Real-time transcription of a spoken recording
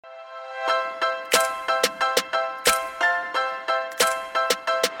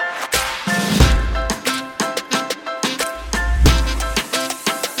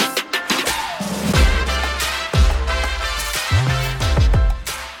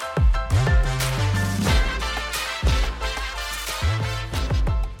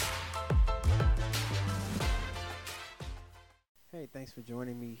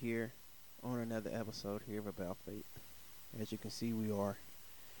joining me here on another episode here of About Faith. As you can see, we are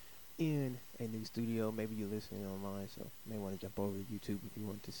in a new studio. Maybe you're listening online, so you may want to jump over to YouTube if you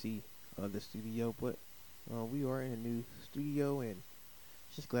want to see the studio. But we are in a new studio and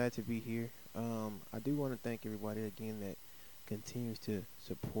just glad to be here. I do want to thank everybody again that continues to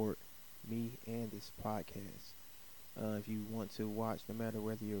support me and this podcast. If you want to watch, no matter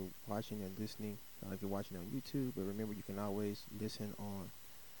whether you're watching or listening, if you're watching on YouTube, but remember you can always listen on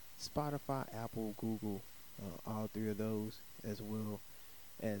Spotify, Apple, Google, all three of those, as well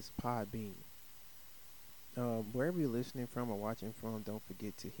as Podbean. Wherever you're listening from or watching from, don't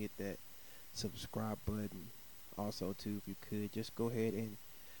forget to hit that subscribe button. Also, too, if you could, just go ahead and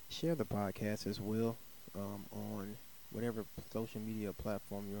share the podcast as well on whatever social media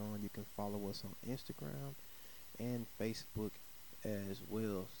platform you're on. You can follow us on Instagram and Facebook as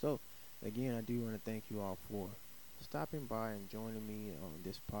well. So, again, I do want to thank you all for stopping by and joining me on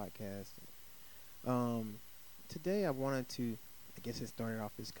this podcast. Um, Today, I wanted to, I guess it started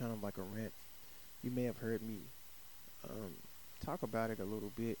off as kind of like a rant. You may have heard me um, talk about it a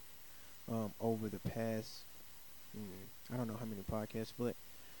little bit over the past, I don't know how many podcasts, but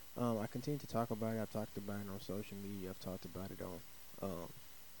I continue to talk about it. I've talked about it on social media. I've talked about it on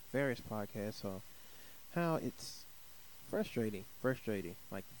various podcasts. How it's frustrating,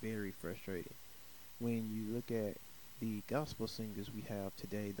 like very frustrating when you look at the gospel singers we have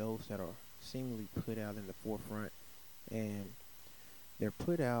today, those that are seemingly put out in the forefront, and they're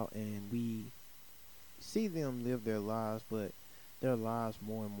put out and we see them live their lives, but their lives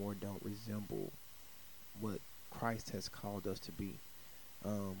more and more don't resemble what Christ has called us to be.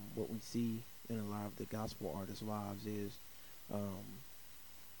 What we see in a lot of the gospel artists' lives is um,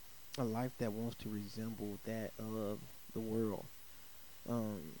 a life that wants to resemble that of the world.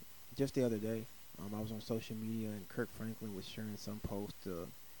 Um, just the other day, I was on social media and Kirk Franklin was sharing some post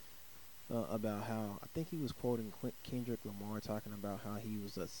about how I think he was quoting Kendrick Lamar talking about how he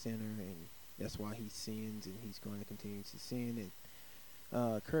was a sinner and that's why he sins and he's going to continue to sin.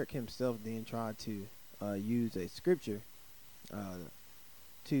 And Kirk himself then tried to use a scripture uh,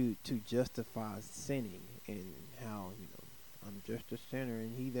 to justify sinning and how I'm just a sinner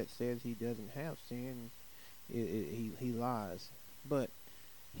and he that says he doesn't have sin he lies. But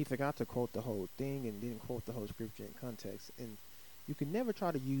he forgot to quote the whole thing and didn't quote the whole scripture in context. And you can never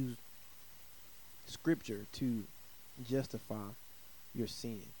try to use scripture to justify your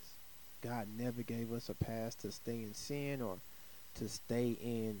sins. God never gave us a pass to stay in sin or to stay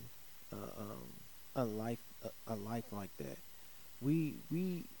in a life like that. We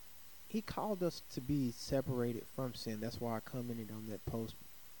he called us to be separated from sin. That's why I commented on that post,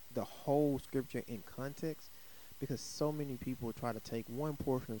 the whole scripture in context, because so many people try to take one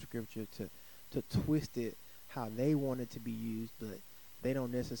portion of scripture to twist it how they want it to be used, but they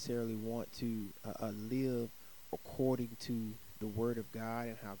don't necessarily want to live according to the word of God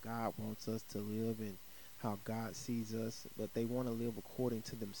and how God wants us to live and how God sees us, but they want to live according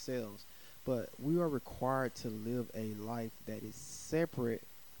to themselves. But we are required to live a life that is separate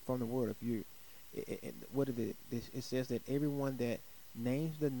from the world. If you, what is it? It says that everyone that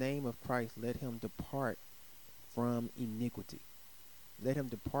names the name of Christ, let him depart from iniquity. Let him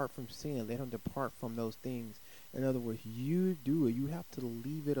depart from sin. Let him depart from those things. In other words, you do it. You have to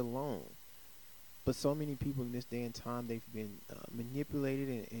leave it alone. But so many people in this day and time, they've been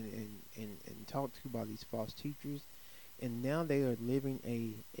manipulated and talked to by these false teachers. And now they are living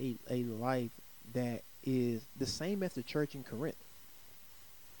a life that is the same as the church in Corinth.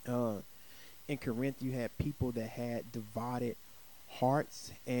 In Corinth, you had people that had divided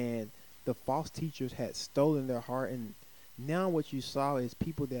hearts, and the false teachers had stolen their heart. And now what you saw is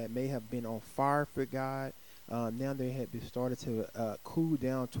people that may have been on fire for God. Now they had been started to cool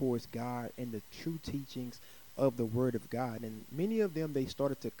down towards God and the true teachings of the Word of God. And many of them, they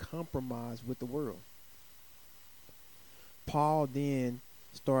started to compromise with the world. Paul then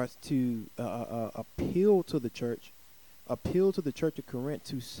starts to appeal to the church of Corinth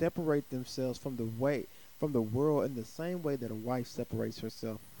to separate themselves from the world in the same way that a wife separates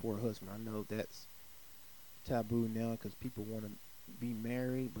herself for a husband. I know that's taboo now because people want to be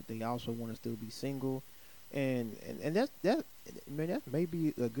married, but they also want to still be single, and that may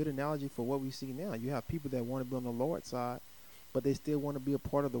be a good analogy for what we see now. You have people that want to be on the Lord's side, but they still want to be a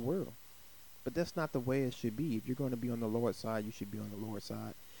part of the world. But that's not the way it should be. If you're going to be on the Lord's side, you should be on the Lord's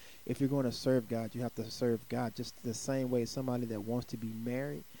side. If you're going to serve God, you have to serve God just the same way somebody that wants to be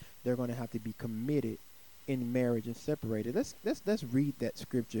married, they're going to have to be committed in marriage and separated. Let's read that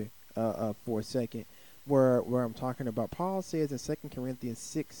scripture for a second where I'm talking about. Paul says in 2 Corinthians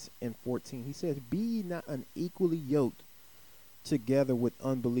 6:14, he says, "Be ye not unequally yoked together with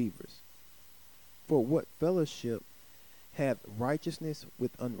unbelievers? For what fellowship hath righteousness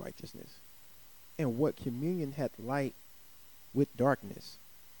with unrighteousness? And what communion hath light with darkness?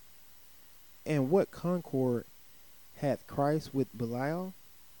 And what concord hath Christ with Belial?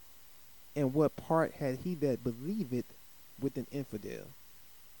 And what part had he that believeth with an infidel?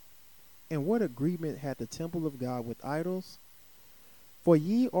 And what agreement hath the temple of God with idols? For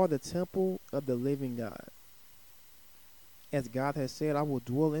ye are the temple of the living God. As God has said, I will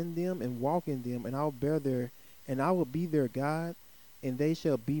dwell in them and walk in them, and I will be their God, and they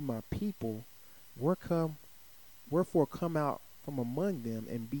shall be my people. Wherefore come out from among them,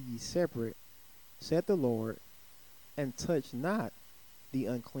 and be ye separate, saith the Lord, and touch not the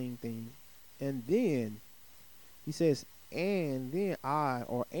unclean thing. And then he says, and then I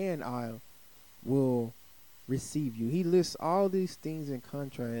will receive you. He lists all these things in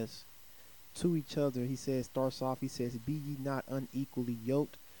contrast to each other. He says, he says, be ye not unequally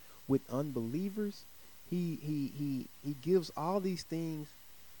yoked with unbelievers. He gives all these things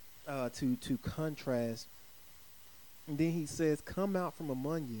to contrast. And then he says, come out from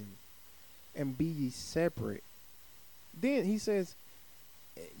among you and be ye separate. Then he says,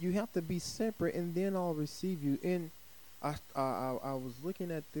 you have to be separate, and then I'll receive you. And I was looking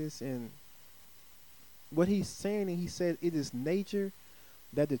at this, and what he's saying, and he said it is nature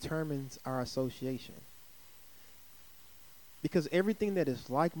that determines our association. Because everything that is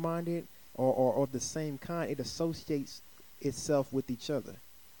like-minded or the same kind, it associates itself with each other.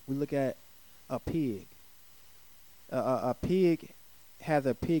 We look at a pig. A pig has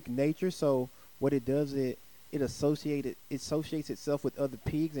a pig nature, so what it does, it associates itself with other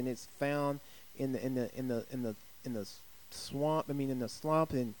pigs, and it's found in the swamp. I mean, in the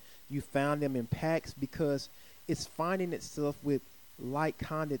swamp, and you found them in packs because it's finding itself with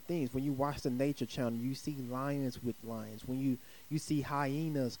like-minded things. When you watch the Nature Channel, you see lions with lions. When you see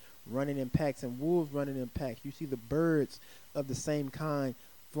hyenas running in packs and wolves running in packs, you see the birds of the same kind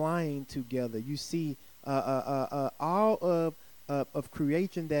flying together. You see all of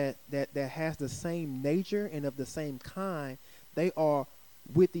creation that has the same nature and of the same kind. They are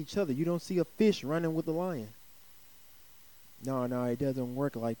with each other. You don't see a fish running with a lion. No, it doesn't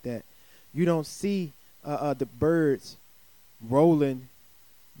work like that. You don't see the birds rolling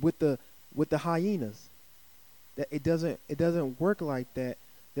with the hyenas. That it doesn't work like that.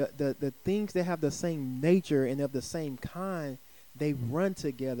 The things that have the same nature and of the same kind, they run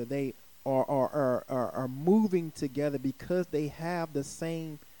together. They are moving together because they have the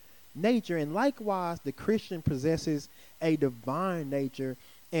same nature. And likewise, the Christian possesses a divine nature,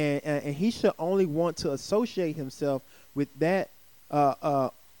 and he should only want to associate himself with that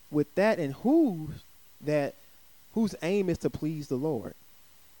and whose aim is to please the Lord.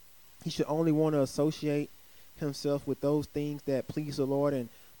 He should only want to associate himself with those things that please the Lord and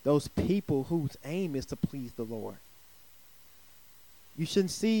those people whose aim is to please the Lord. You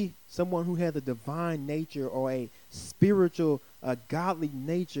shouldn't see someone who has a divine nature or a spiritual, godly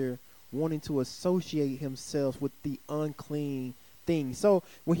nature wanting to associate himself with the unclean thing. So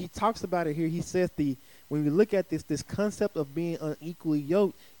when he talks about it here, he says when we look at this concept of being unequally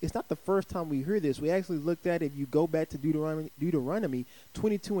yoked, it's not the first time we hear this. We actually looked at it. If you go back to Deuteronomy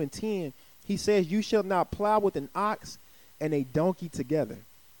 22:10, he says, you shall not plow with an ox and a donkey together.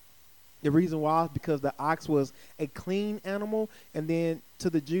 The reason why is because the ox was a clean animal, and then to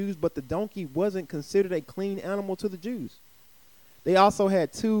the Jews, but the donkey wasn't considered a clean animal to the Jews. They also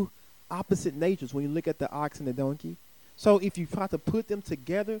had two opposite natures when you look at the ox and the donkey. So if you try to put them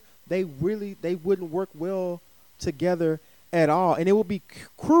together, they wouldn't work well together at all, and it would be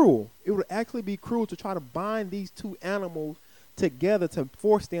cruel. It would actually be cruel to try to bind these two animals together to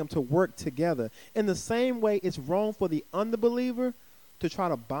force them to work together. In the same way, it's wrong for the unbeliever to try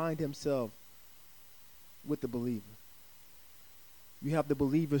to bind himself with the believer. You have the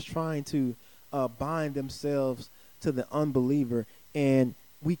believers trying to bind themselves to the unbeliever, and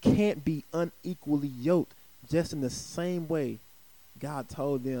we can't be unequally yoked. Just in the same way God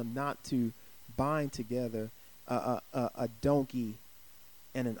told them not to bind together a donkey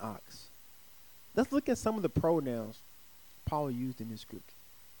and an ox. Let's look at some of the pronouns Paul used in this scripture.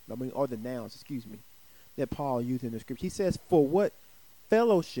 Or the nouns, that Paul used in the scripture. He says, for what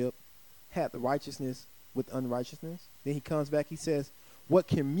fellowship hath righteousness with unrighteousness? Then he comes back, he says, what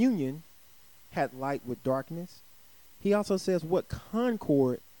communion hath light with darkness? He also says, what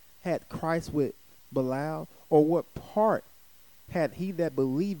concord hath Christ with Belial? Or what part hath he that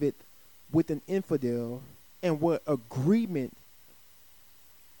believeth with an infidel? And what agreement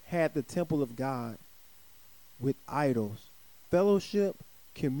had the temple of God with idols? Fellowship,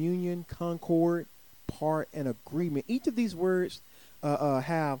 communion, concord, part, and agreement. Each of these words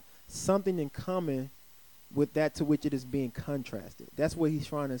have something in common with that to which it is being contrasted. That's what he's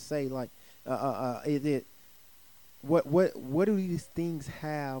trying to say. Like, is it what do these things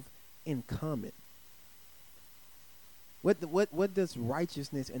have in common? What does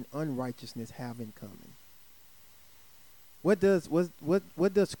righteousness and unrighteousness have in common? What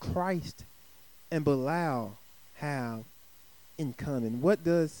does Christ and Belial have in common? What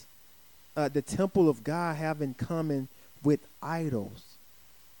does the temple of God have in common with idols?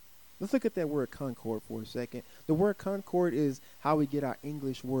 Let's look at that word concord for a second. The word concord is how we get our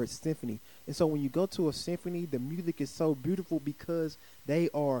English word symphony. And so when you go to a symphony, the music is so beautiful because they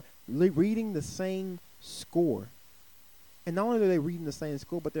are reading the same score. And not only are they reading the same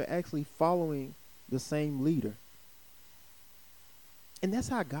score, but they're actually following the same leader. And that's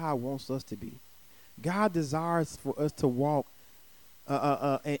how God wants us to be. God desires for us to walk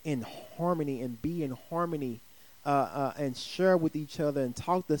in harmony and be in harmony and share with each other and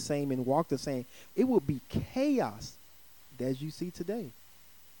talk the same and walk the same. It will be chaos as you see today.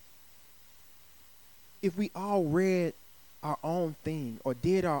 If we all read our own thing or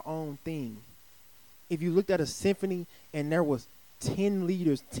did our own thing, if you looked at a symphony and there was 10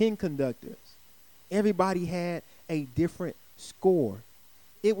 leaders, 10 conductors, everybody had a different score,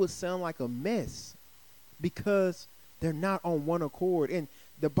 it would sound like a mess because they're not on one accord. And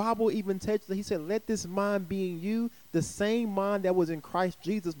the Bible even tells us, he said, let this mind be in you, the same mind that was in Christ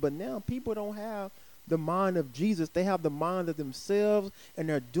Jesus. But now people don't have the mind of Jesus. They have the mind of themselves, and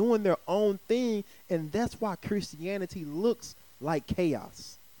they're doing their own thing. And that's why Christianity looks like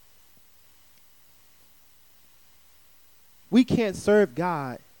chaos. We can't serve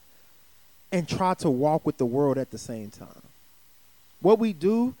God and try to walk with the world at the same time. What we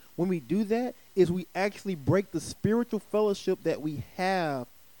do when we do that is we actually break the spiritual fellowship that we have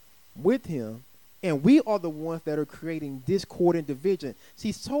with him, and we are the ones that are creating discord and division.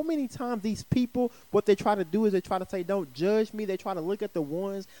 See, so many times these people, what they try to do is they try to say, don't judge me. They try to look at the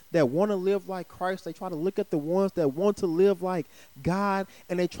ones that want to live like Christ. They try to look at the ones that want to live like God,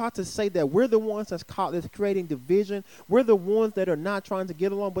 and they try to say that we're the ones that's creating division. We're the ones that are not trying to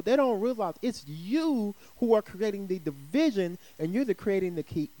get along, but they don't realize it's you who are creating the division, and you're creating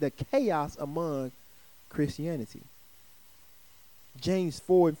the chaos among Christianity. James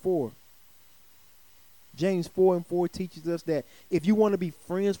 4:4. James 4:4 teaches us that if you want to be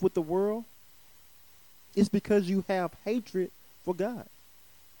friends with the world, it's because you have hatred for God.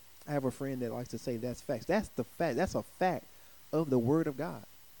 I have a friend that likes to say that's facts. That's the fact. That's a fact of the Word of God.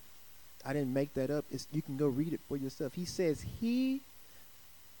 I didn't make that up. You can go read it for yourself. He says, he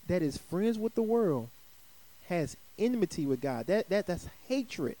that is friends with the world has enmity with God. That's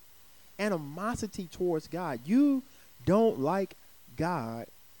hatred, animosity towards God. You don't like God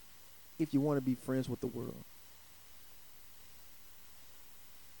if you want to be friends with the world.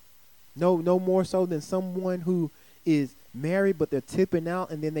 No more so than someone who is married but they're tipping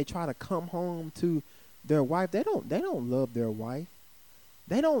out, and then they try to come home to their wife. They don't love their wife.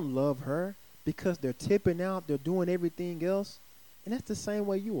 They don't love her because they're tipping out, they're doing everything else. And that's the same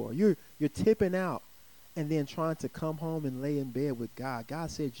way you are. You're tipping out and then trying to come home and lay in bed with God. God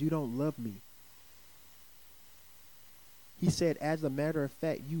said, you don't love me. He said, as a matter of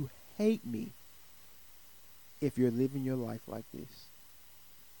fact, you hate me if you're living your life like this.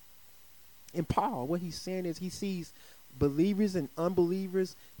 And Paul, what he's saying is he sees believers and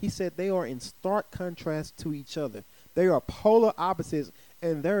unbelievers. He said they are in stark contrast to each other. They are polar opposites,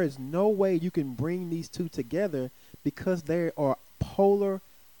 and there is no way you can bring these two together because they are polar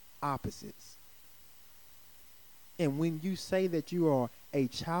opposites. And when you say that you are a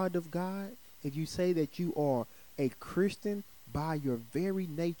child of God, if you say that you are a Christian, by your very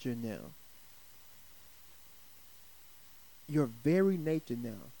nature now,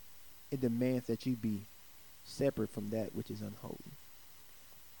 it demands that you be separate from that which is unholy.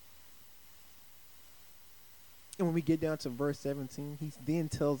 And when we get down to verse 17, he then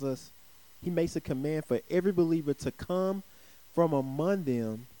tells us, he makes a command for every believer to come from among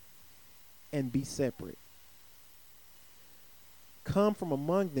them and be separate. Come from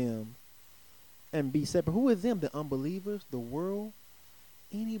among them and be separate. Who is them? The unbelievers, the world,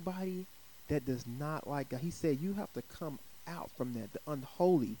 anybody that does not like God. He said you have to come out from that, the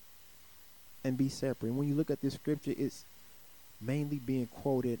unholy, and be separate. And when you look at this scripture, it's mainly being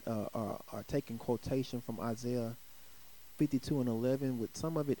quoted or taking quotation from Isaiah 52:11, with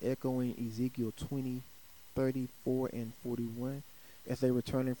some of it echoing Ezekiel 20:34 and 41. As they were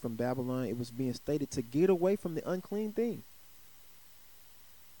returning from Babylon, it was being stated to get away from the unclean thing.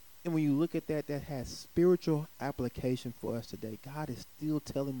 And when you look at that, that has spiritual application for us today. God is still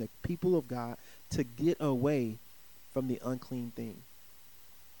telling the people of God to get away from the unclean thing.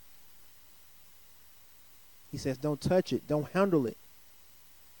 He says, don't touch it. Don't handle it.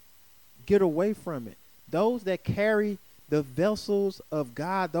 Get away from it. Those that carry the vessels of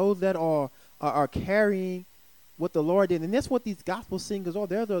God, those that are carrying what the Lord did. And that's what these gospel singers are.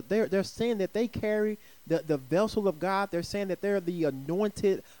 They're saying that they carry the vessel of God. They're saying that they're the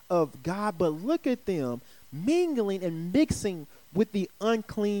anointed of God. But look at them mingling and mixing with the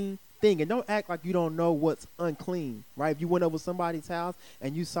unclean thing. And don't act like you don't know what's unclean, right? If you went over somebody's house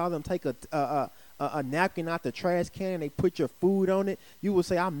and you saw them take a napkin out the trash can and they put your food on it, you will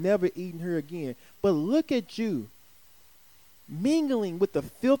say, I'm never eating here again. But look at you mingling with the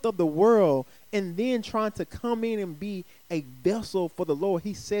filth of the world and then trying to come in and be a vessel for the Lord.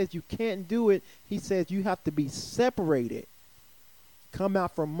 He says you can't do it. He says you have to be separated. Come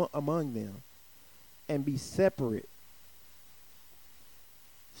out from among them and be separate.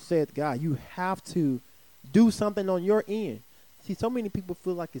 Said God, you have to do something on your end. See, so many people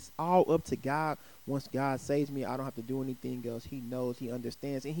feel like it's all up to God. Once God saves me, I don't have to do anything else. He knows, he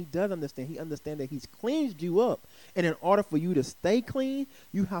understands, and he does understand. He understands that he's cleansed you up. And in order for you to stay clean,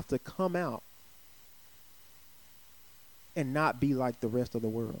 you have to come out and not be like the rest of the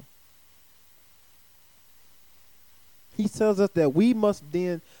world. He tells us that we must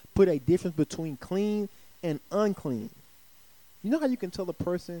then put a difference between clean and unclean. You know how you can tell a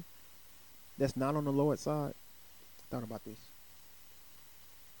person that's not on the Lord's side? Thought about this.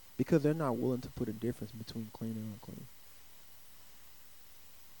 Because they're not willing to put a difference between clean and unclean.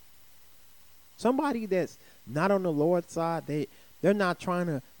 Somebody that's not on the Lord's side, they're not trying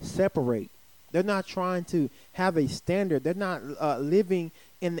to separate. They're not trying to have a standard. They're not living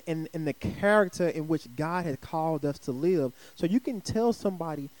in the character in which God has called us to live. So you can tell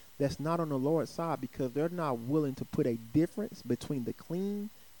somebody that's not on the Lord's side because they're not willing to put a difference between the clean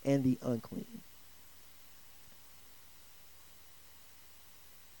and the unclean.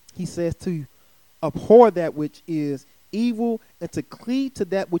 He says to abhor that which is evil and to cleave to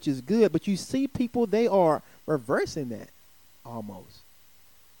that which is good. But you see people, they are reversing that almost.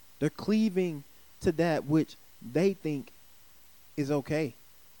 They're cleaving to that which they think is okay.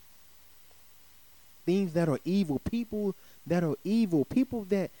 Things that are evil, people that are evil, people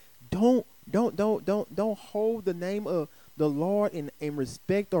that don't hold the name of the Lord in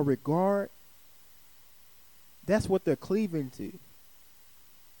respect or regard. That's what they're cleaving to.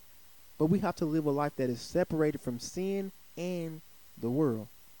 But we have to live a life that is separated from sin and the world.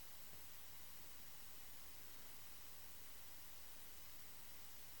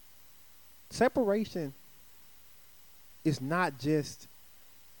 Separation is not just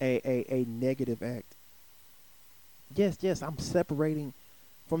a negative act. Yes, I'm separating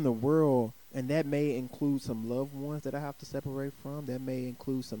from the world, and that may include some loved ones that I have to separate from. That may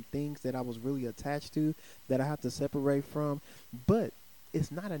include some things that I was really attached to that I have to separate from. But it's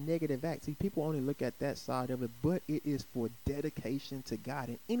not a negative act. See, people only look at that side of it, but it is for dedication to God.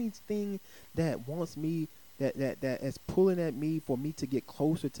 And anything that wants me, that is pulling at me for me to get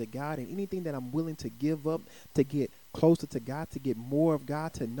closer to God, and anything that I'm willing to give up to get closer to God, to get more of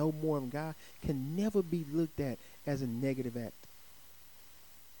God, to know more of God, can never be looked at as a negative act.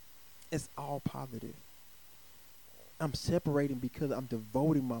 It's all positive. I'm separating because I'm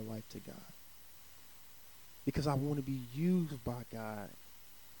devoting my life to God. Because I want to be used by God.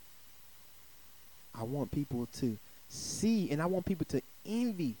 I want people to see, and I want people to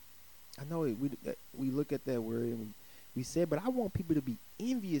envy. I know we look at that word and we said, but I want people to be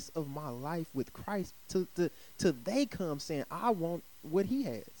envious of my life with Christ till they come saying, I want what he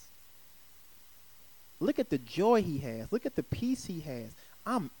has. Look at the joy he has. Look at the peace he has.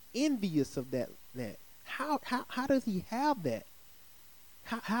 I'm envious of that. How does he have that?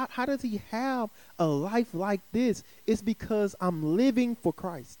 How does he have a life like this? It's because I'm living for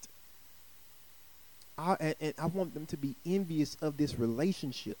Christ. And I want them to be envious of this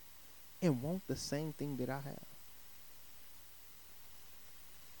relationship and want the same thing that I have.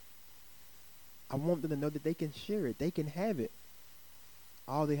 I want them to know that they can share it. They can have it.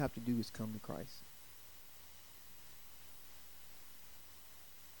 All they have to do is come to Christ.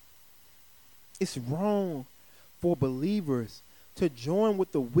 It's wrong for believers to join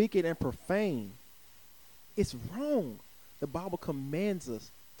with the wicked and profane. It's wrong. The Bible commands us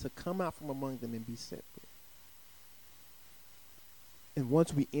to come out from among them and be separate. And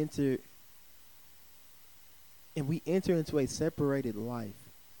once we enter into a separated life,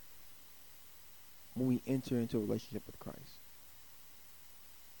 when we enter into a relationship with Christ.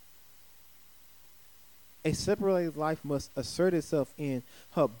 A separated life must assert itself in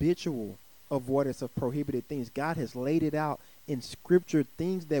habitual avoidance of prohibited things. God has laid it out in Scripture,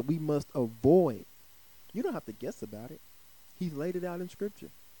 things that we must avoid. You don't have to guess about it. He's laid it out in Scripture.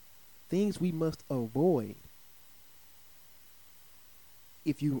 Things we must avoid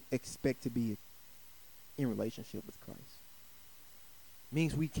if you expect to be in relationship with Christ.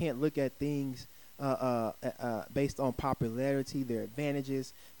 Means we can't look at things based on popularity, their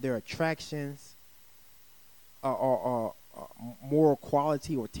advantages, their attractions, or moral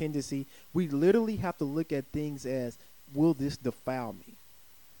quality or tendency. We literally have to look at things as, will this defile me?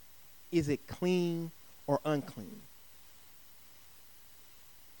 Is it clean or unclean?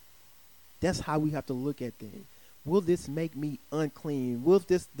 That's how we have to look at things. Will this make me unclean? Will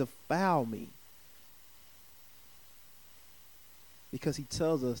this defile me? Because he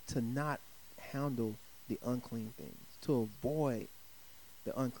tells us to not handle the unclean things, to avoid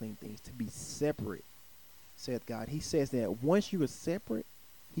the unclean things, to be separate, saith God. He says that once you are separate,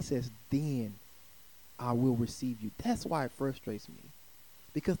 he says, then I will receive you. That's why it frustrates me.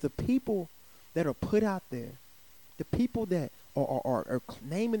 Because the people that are put out there, the people that are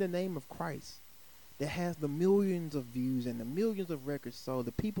naming the name of Christ, that has the millions of views and the millions of records sold,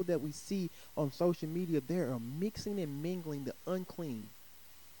 the people that we see on social media, they are mixing and mingling the unclean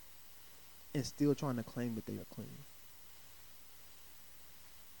and still trying to claim that they are clean.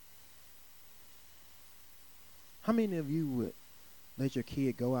 How many of you would let your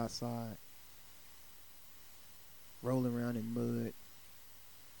kid go outside, roll around in mud,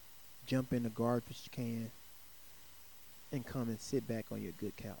 jump in the garbage can, and come and sit back on your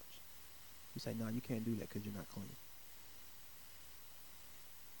good couch? You say, no, you can't do that because you're not clean.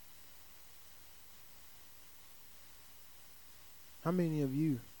 How many of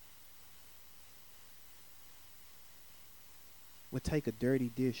you would take a dirty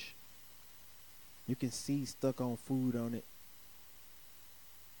dish, you can see stuck on food on it,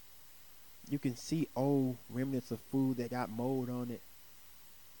 you can see old remnants of food that got mold on it,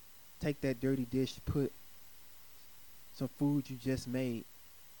 take that dirty dish, put some food you just made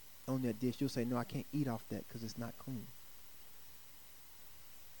on that dish, you'll say, no, I can't eat off that because it's not clean.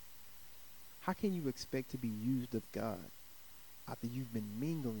 How can you expect to be used of God after you've been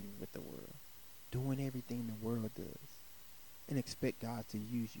mingling with the world, doing everything the world does, and expect God to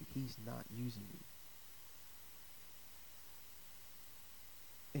use you? He's not using you.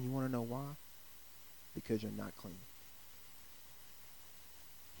 And you want to know why? Because you're not clean.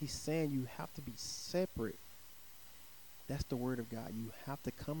 He's saying you have to be separate. That's the word of God. You have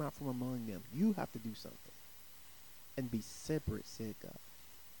to come out from among them. You have to do something and be separate, said God.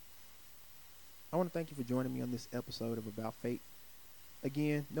 I want to thank you for joining me on this episode of About Faith.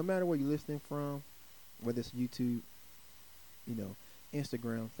 Again, no matter where you're listening from, whether it's YouTube,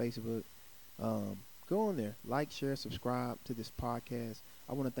 Instagram, Facebook, go on there, like, share, subscribe to this podcast.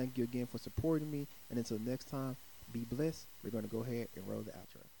 I want to thank you again for supporting me. And until next time, be blessed. We're going to go ahead and roll the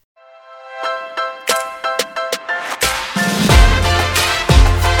outro.